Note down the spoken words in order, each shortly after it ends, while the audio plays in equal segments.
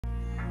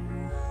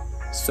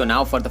So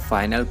now for the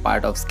final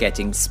part of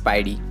sketching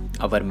Spidey,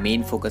 our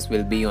main focus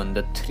will be on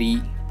the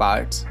three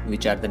parts,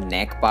 which are the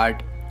neck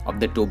part of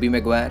the Tobey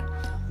Maguire,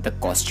 the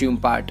costume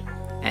part,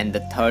 and the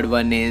third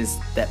one is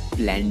the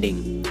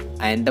blending.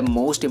 And the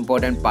most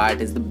important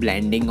part is the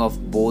blending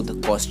of both the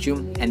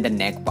costume and the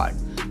neck part,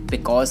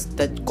 because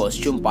the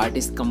costume part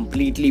is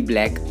completely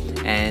black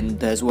and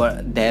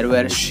there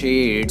were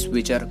shades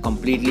which are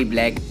completely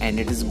black, and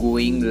it is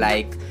going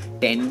like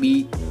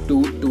 10B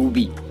to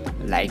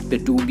 2B, like the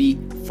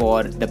 2B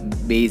for the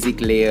basic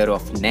layer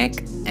of neck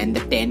and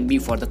the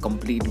 10B for the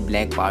complete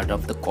black part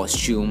of the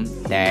costume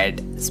that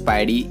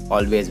Spidey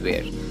always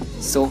wears.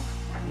 So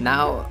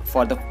now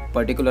for the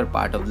particular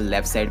part of the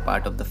left side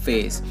part of the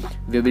face,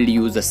 we will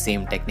use the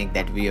same technique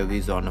that we have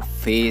used on a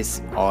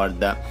face, or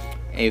the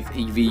if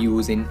we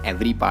use in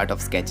every part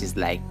of sketches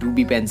like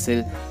 2B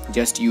pencil.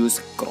 Just use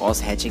cross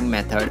hatching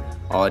method,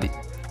 or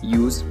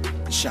use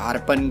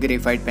sharpen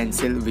graphite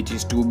pencil, which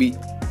is 2B,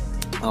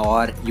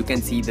 or you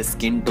can see the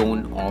skin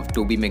tone of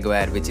Tobey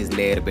Maguire, which is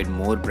layer a bit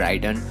more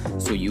brightened,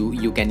 so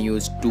you can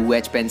use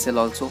 2H pencil.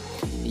 Also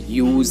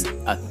use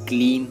a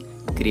clean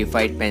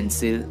graphite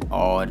pencil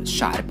or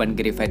sharpen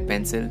graphite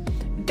pencil.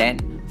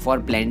 Then for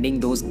blending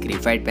those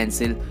graphite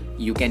pencil,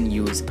 you can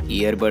use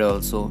earbud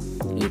also,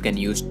 you can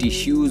use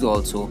tissues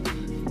also,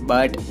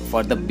 but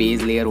for the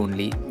base layer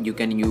only you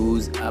can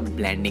use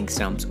blending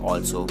stumps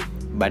also.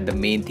 But the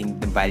main thing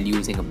while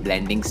using a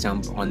blending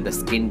stump on the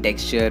skin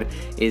texture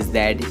is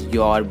that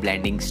your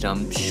blending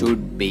stump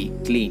should be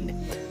cleaned.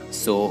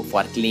 So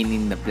for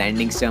cleaning the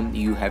blending stump,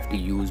 you have to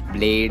use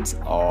blades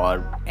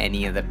or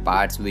any other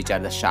parts which are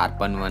the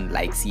sharpened one,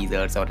 like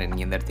scissors or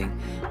any other thing.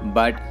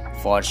 But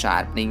for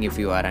sharpening, if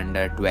you are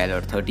under 12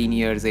 or 13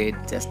 years age,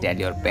 just tell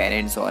your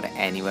parents or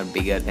anyone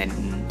bigger than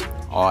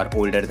or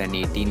older than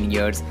 18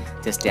 years,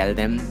 just tell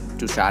them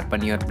to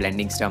sharpen your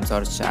blending stumps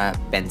or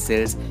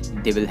pencils.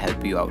 They will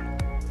help you out.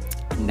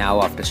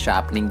 Now after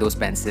sharpening those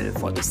pencils,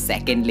 for the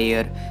second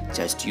layer,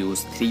 just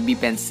use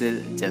 3B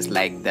pencil, just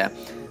like the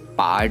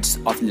parts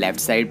of left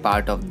side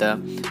part of the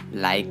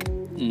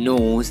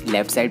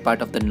left side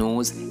part of the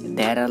nose.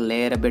 There are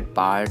layer a bit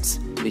parts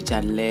which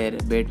are layer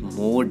a bit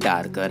more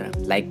darker,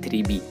 like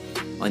 3B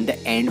on the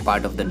end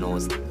part of the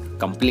nose.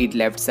 Complete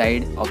left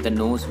side of the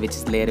nose which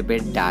is layer a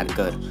bit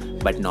darker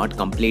but not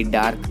complete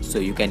dark, so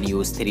you can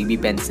use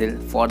 3B pencil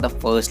for the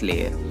first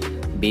layer.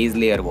 Base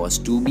layer was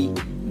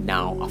 2B.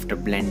 Now after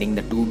blending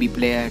the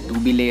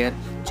 2B layer,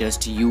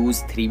 just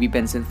use 3B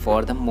pencil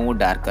for the more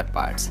darker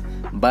parts.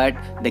 But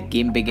the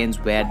game begins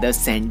where the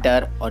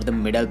center or the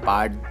middle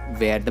part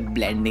where the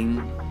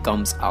blending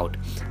comes out.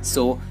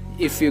 So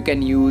if you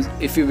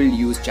will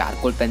use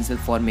charcoal pencil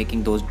for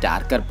making those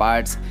darker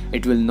parts,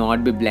 it will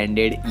not be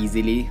blended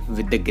easily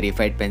with the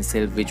graphite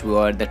pencil, which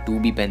were the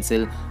 2B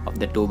pencil of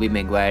the Tobey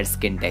Maguire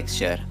skin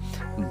texture.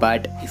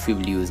 But if you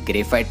will use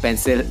graphite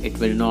pencil, it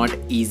will not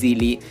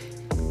easily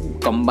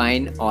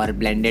combine or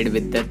blended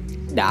with the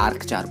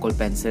dark charcoal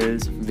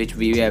pencils which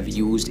we have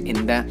used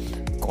in the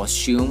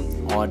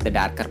costume or the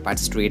darker part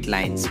straight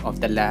lines of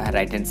the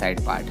right hand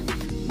side part.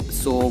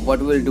 So what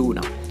we'll do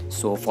now,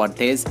 so for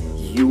this,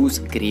 use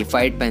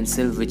graphite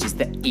pencil, which is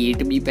the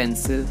 8B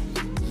pencil.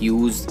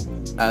 Use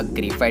a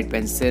graphite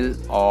pencil,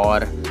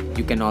 or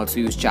you can also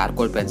use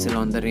charcoal pencil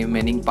on the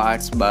remaining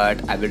parts,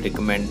 but I will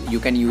recommend you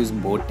can use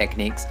both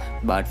techniques.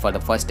 But for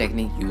the first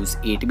technique, use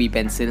 8B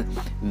pencil.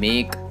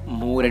 Make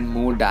more and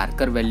more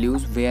darker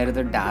values where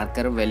the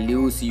darker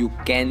values you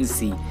can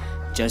see.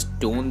 Just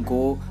don't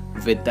go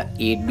with the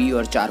 8B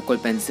or charcoal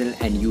pencil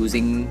and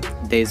using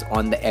this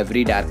on the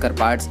every darker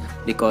parts,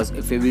 because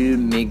if you will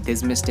make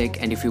this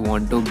mistake and if you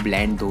want to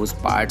blend those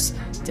parts,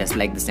 just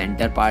like the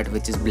center part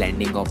which is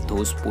blending of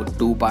those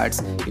two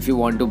parts, if you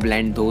want to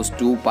blend those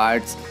two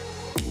parts,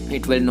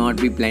 it will not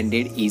be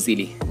blended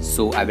easily.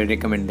 So I will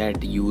recommend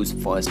that use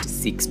first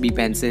 6B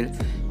pencil.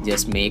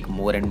 Just make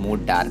more and more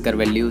darker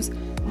values,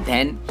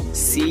 then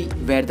see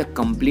where the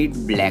complete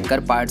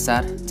blacker parts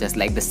are, just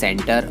like the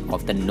center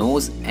of the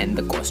nose and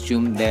the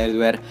costume there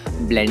were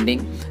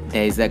blending.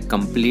 There is a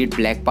complete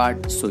black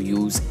part, so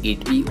use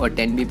 8B or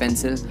 10B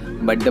pencil,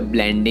 but the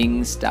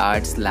blending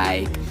starts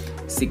like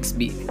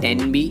 6B,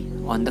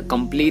 10B on the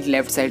complete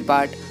left side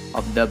part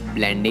of the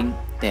blending.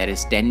 There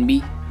is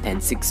 10B, then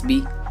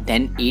 6B,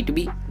 then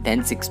 8B,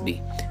 then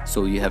 6B.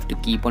 So you have to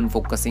keep on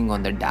focusing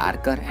on the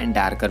darker and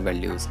darker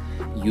values.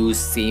 Use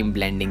same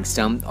blending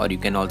stump, or you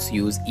can also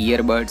use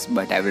earbuds,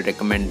 but I will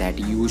recommend that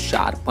you use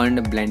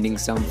sharpened blending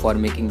stump for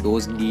making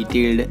those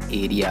detailed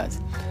areas.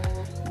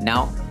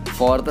 Now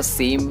for the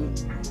same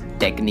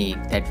technique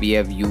that we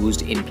have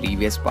used in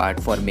previous part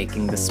for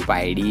making the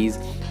Spidey's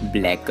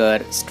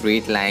blacker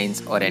straight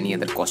lines or any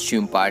other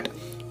costume part,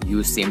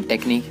 use same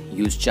technique.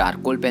 Use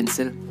charcoal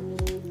pencil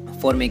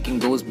for making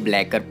those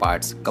blacker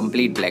parts,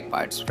 complete black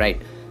parts, right?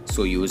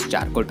 So use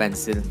charcoal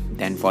pencil.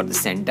 Then for the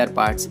center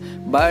parts,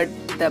 but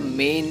the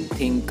main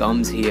thing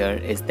comes here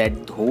is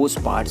that those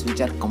parts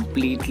which are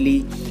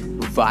completely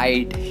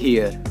white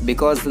here,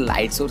 because the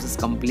light source is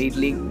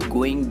completely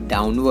going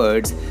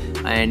downwards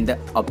and the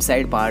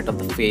upside part of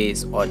the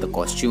face or the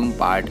costume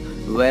part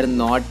were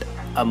not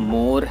a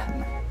more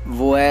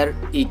were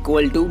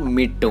equal to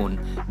mid-tone,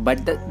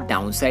 but the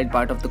downside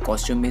part of the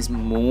costume is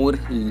more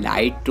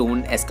light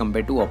tone as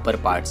compared to upper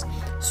parts.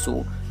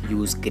 So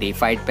use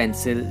graphite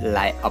pencil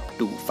like up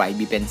to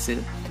 5B pencil.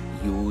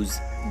 Use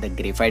the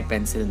graphite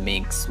pencil,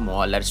 make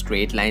smaller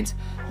straight lines.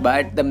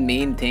 But the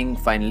main thing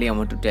finally I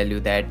want to tell you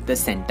that the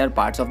center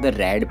parts of the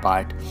red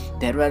part,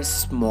 there were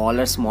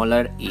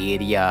smaller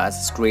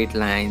areas, straight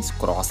lines,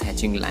 cross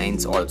hatching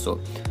lines also.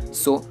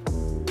 So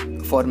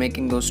for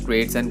making those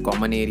straights and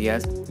common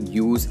areas,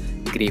 use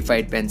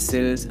graphite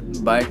pencils.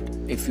 But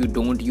if you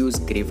don't use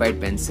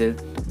graphite pencil,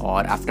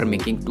 or after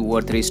making 2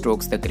 or 3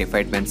 strokes, the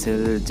graphite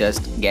pencil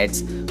just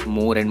gets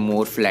more and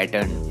more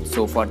flattened.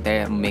 So for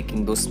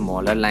making those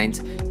smaller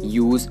lines,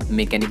 use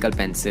mechanical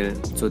pencil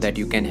so that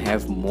you can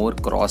have more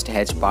crossed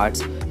hatch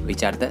parts,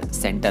 which are the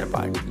center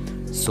part.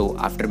 So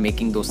after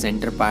making those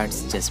center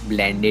parts, just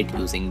blend it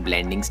using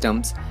blending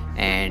stumps,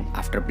 and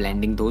after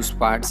blending those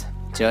parts,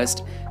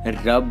 just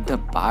rub the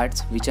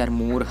parts which are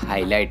more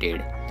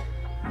highlighted.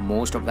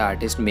 Most of the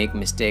artists make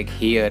mistake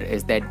here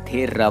is that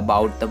they rub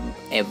out the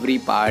every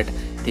part.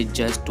 They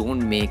just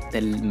don't make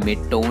the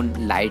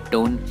mid-tone, light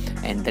tone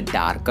and the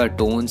darker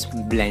tones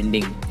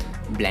blending.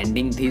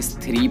 Blending these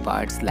 3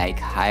 parts like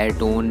higher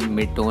tone,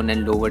 mid-tone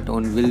and lower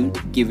tone will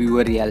give you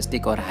a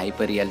realistic or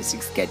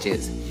hyper-realistic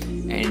sketches.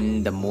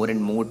 And the more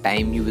and more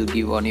time you will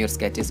give on your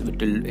sketches,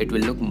 it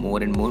will look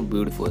more and more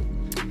beautiful.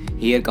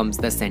 Here comes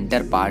the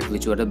center part,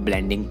 which was the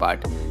blending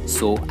part.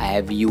 So I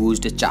have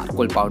used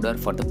charcoal powder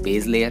for the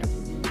base layer.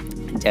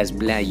 Just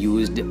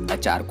used a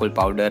charcoal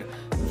powder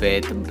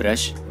with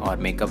brush or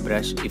makeup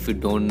brush. If you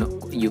don't know,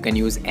 you can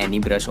use any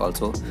brush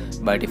also,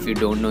 but if you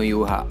don't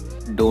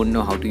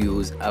know how to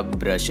use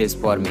brushes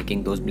for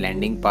making those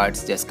blending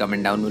parts, just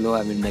comment down below.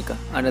 I will make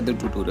another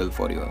tutorial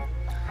for you.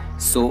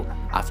 So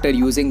after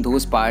using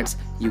those parts,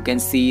 you can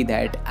see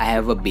that I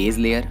have a base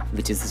layer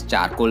which is a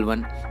charcoal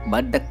one,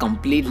 but the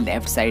complete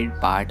left side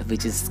part,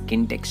 which is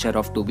skin texture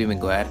of Tobey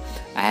Maguire,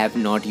 I have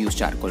not used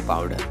charcoal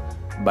powder.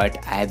 But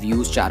I have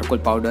used charcoal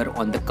powder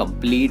on the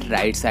complete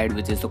right side,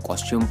 which is the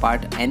costume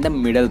part, and the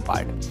middle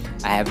part.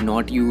 I have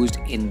not used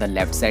in the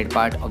left side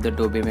part of the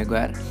Tobey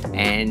Maguire,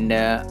 and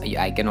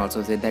I can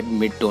also say that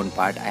mid-tone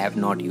part I have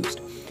not used.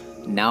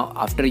 Now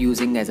after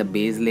using as a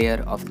base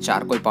layer of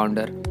charcoal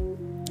powder,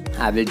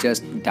 I will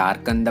just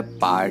darken the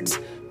parts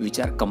which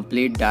are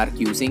complete dark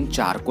using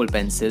charcoal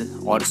pencil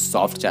or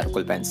soft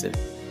charcoal pencil.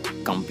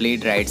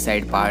 Complete right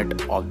side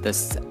part of the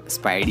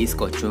Spidey's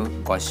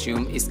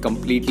costume is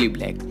completely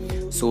black.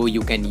 So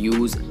you can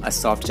use a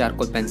soft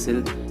charcoal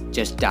pencil,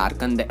 just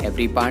darken the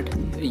every part,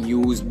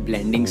 use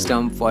blending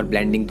stump for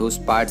blending those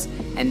parts,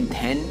 and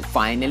then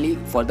finally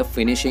for the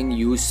finishing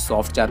use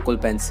soft charcoal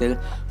pencil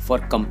for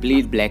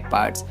complete black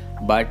parts.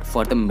 But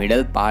for the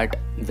middle part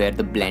where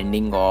the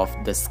blending of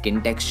the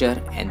skin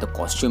texture and the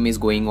costume is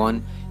going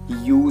on,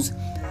 use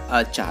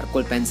a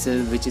charcoal pencil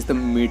which is the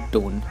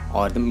mid-tone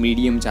or the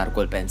medium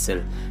charcoal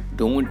pencil.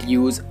 Don't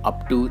use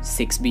up to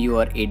 6B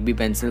or 8B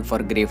pencil for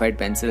graphite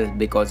pencil,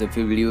 because if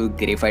you will use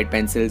graphite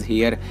pencils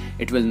here,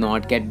 it will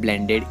not get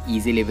blended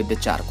easily with the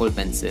charcoal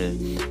pencil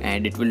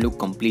and it will look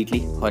completely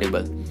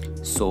horrible.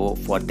 So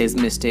for this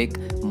mistake,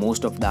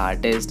 most of the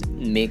artists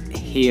make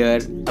here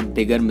a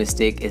bigger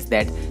mistake is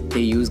that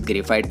they use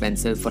graphite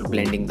pencil for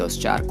blending those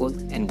charcoal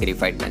and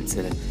graphite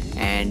pencil,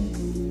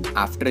 and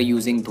after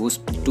using those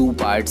 2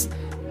 parts,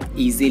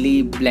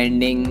 easily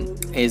blending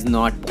is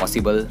not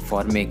possible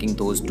for making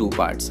those 2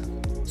 parts.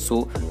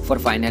 So for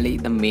finally,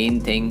 the main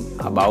thing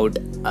about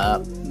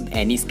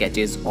any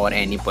sketches or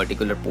any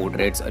particular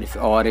portraits,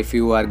 or if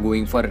you are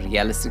going for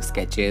realistic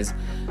sketches,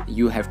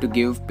 you have to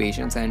give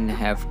patience and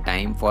have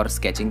time for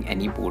sketching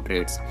any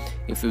portraits.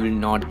 If you will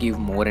not give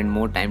more and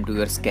more time to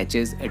your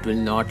sketches, it will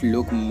not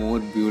look more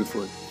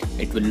beautiful.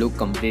 It will look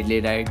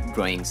completely like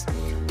drawings.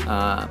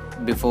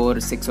 Before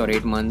 6 or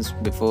 8 months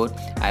before,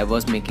 I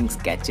was making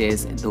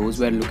sketches. Those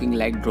were looking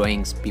like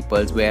drawings.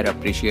 People were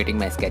appreciating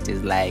my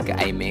sketches, like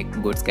I make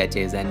good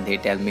sketches and they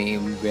tell me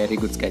very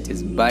good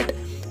sketches, but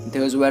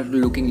those were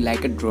looking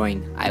like a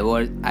drawing. I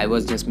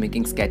was just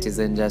making sketches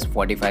in just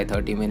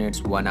 45-30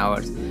 minutes, 1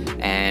 hour,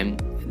 and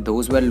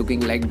those were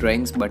looking like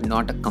drawings but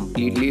not a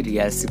completely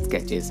realistic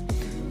sketches.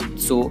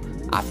 So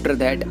after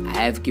that, I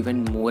have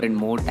given more and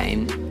more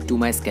time to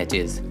my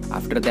sketches.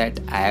 After that,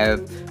 I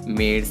have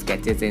made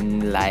sketches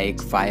in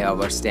like 5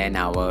 hours, 10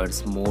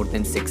 hours, more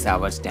than 6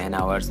 hours, 10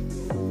 hours.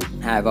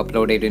 I have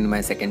uploaded in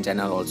my second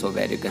channel also,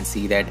 where you can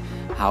see that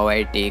how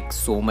I take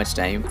so much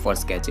time for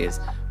sketches.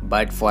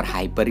 But for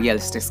hyper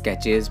realistic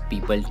sketches,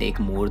 people take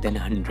more than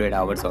 100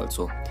 hours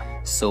also.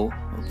 So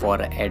for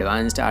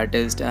advanced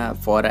artists,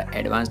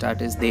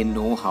 they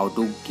know how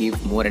to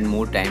give more and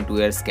more time to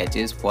their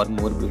sketches for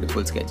more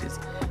beautiful sketches.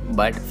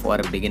 But for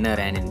a beginner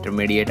and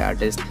intermediate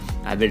artist,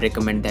 I will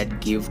recommend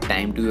that give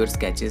time to your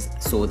sketches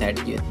so that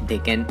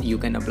you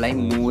can apply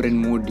more and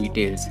more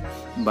details.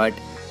 But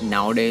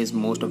nowadays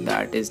most of the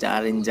artists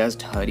are in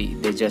just hurry.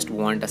 They just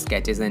want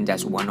sketches in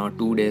just 1 or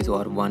 2 days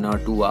or 1 or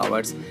 2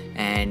 hours,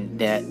 and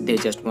they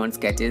just want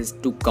sketches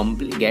to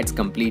get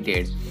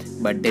completed.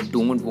 but they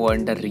don't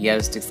want the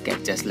realistic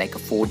sketches, like a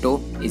photo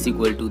is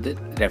equal to the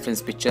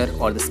reference picture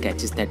or the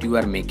sketches that you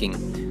are making.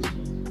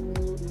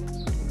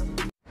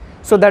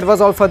 So that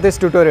was all for this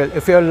tutorial.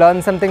 If you have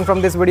learned something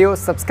from this video,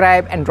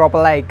 subscribe and drop a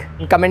like.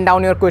 And comment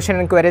down your question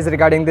and queries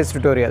regarding this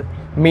tutorial.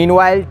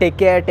 Meanwhile, take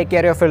care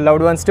of your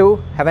loved ones too.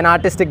 Have an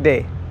artistic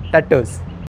day. Tattoos.